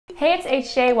Hey, it's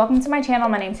HJ. Welcome to my channel.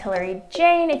 My name's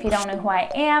HillaryJane. If you don't know who I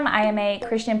am a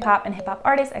Christian pop and hip hop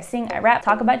artist. I sing, I rap,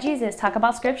 talk about Jesus, talk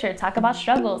about scripture, talk about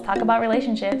struggles, talk about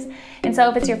relationships. And so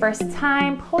if it's your first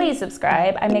time, please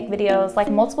subscribe. I make videos,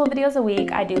 like multiple videos a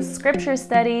week. I do scripture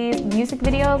studies, music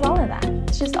videos, all of that.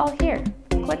 It's just all here.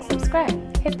 Click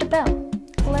subscribe, hit the bell.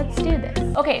 Let's do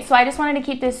this. Okay, so I just wanted to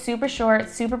keep this super short,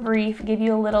 super brief, give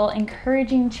you a little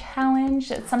encouraging challenge.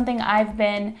 It's something I've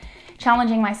been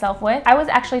challenging myself with. I was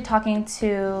actually talking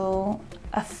to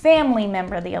a family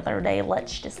member the other day,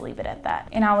 let's just leave it at that.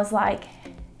 And I was like,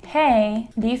 hey,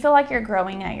 do you feel like you're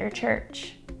growing at your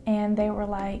church? And they were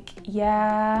like,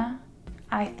 yeah,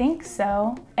 I think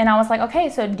so. And I was like, okay,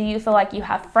 so do you feel like you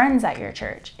have friends at your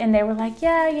church? And they were like,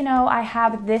 yeah, you know, I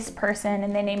have this person,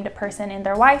 and they named a person and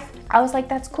their wife. I was like,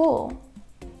 that's cool.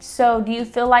 So do you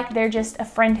feel like they're just a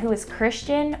friend who is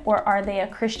Christian, or are they a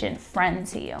Christian friend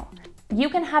to you? You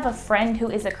can have a friend who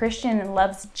is a Christian and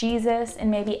loves Jesus,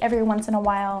 and maybe every once in a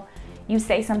while you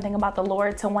say something about the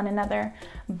Lord to one another,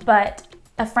 but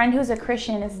a friend who's a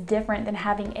Christian is different than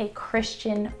having a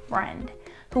Christian friend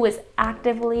who is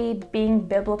actively being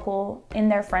biblical in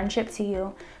their friendship to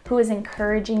you, who is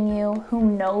encouraging you, who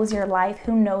knows your life,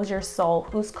 who knows your soul,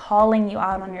 who's calling you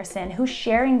out on your sin, who's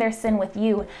sharing their sin with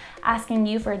you, asking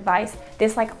you for advice.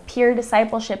 This like peer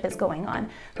discipleship is going on,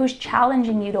 who's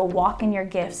challenging you to walk in your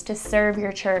gifts, to serve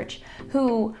your church,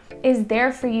 who is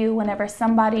there for you whenever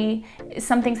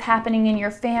something's happening in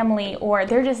your family, or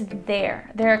they're just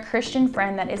there. They're a Christian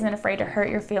friend that isn't afraid to hurt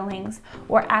your feelings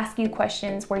or ask you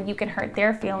questions where you can hurt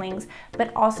their feelings,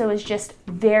 but also is just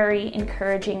very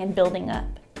encouraging and building up.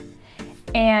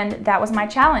 And that was my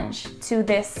challenge to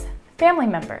this family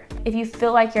member. If you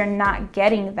feel like you're not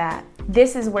getting that,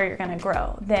 this is where you're gonna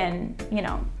grow. Then, you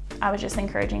know, I was just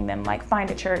encouraging them, like,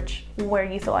 find a church where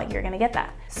you feel like you're gonna get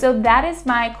that. So that is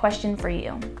my question for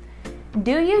you.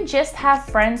 Do you just have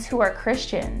friends who are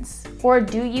Christians, or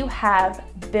do you have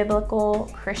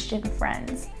biblical Christian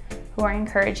friends who are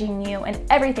encouraging you in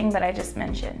everything that I just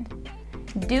mentioned?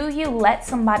 Do you let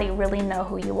somebody really know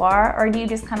who you are, or do you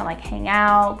just kind of like hang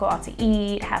out, go out to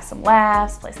eat, have some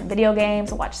laughs, play some video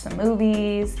games, watch some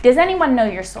movies? Does anyone know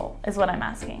your soul is what I'm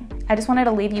asking. I just wanted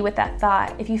to leave you with that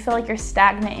thought. If you feel like you're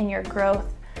stagnant in your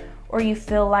growth, or you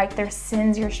feel like there's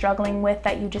sins you're struggling with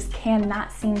that you just cannot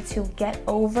seem to get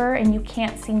over, and you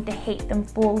can't seem to hate them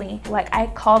fully. Like, I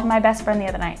called my best friend the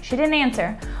other night. She didn't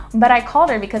answer, but I called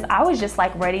her because I was just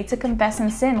like ready to confess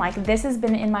and sin. Like, this has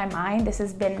been in my mind, this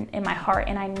has been in my heart,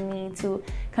 and I need to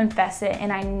confess it, and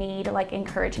I need like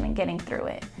encouragement getting through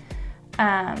it.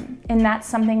 And that's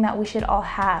something that we should all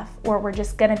have, or we're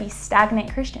just gonna be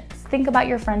stagnant Christians. Think about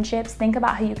your friendships, think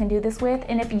about who you can do this with,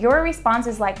 and if your response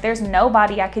is like, there's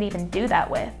nobody I could even do that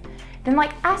with, then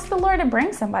like ask the Lord to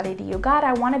bring somebody to you. God,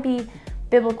 I wanna be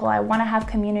biblical, I wanna have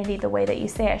community the way that you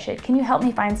say I should. Can you help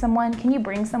me find someone? Can you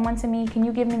bring someone to me? Can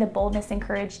you give me the boldness and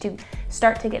courage to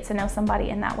start to get to know somebody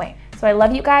in that way? So I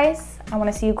love you guys. I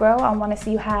wanna see you grow. I wanna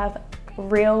see you have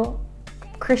real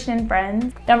Christian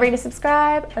friends. Don't forget to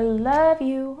subscribe. I love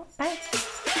you. Bye.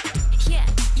 Yeah,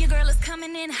 your girl is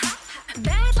coming in hot.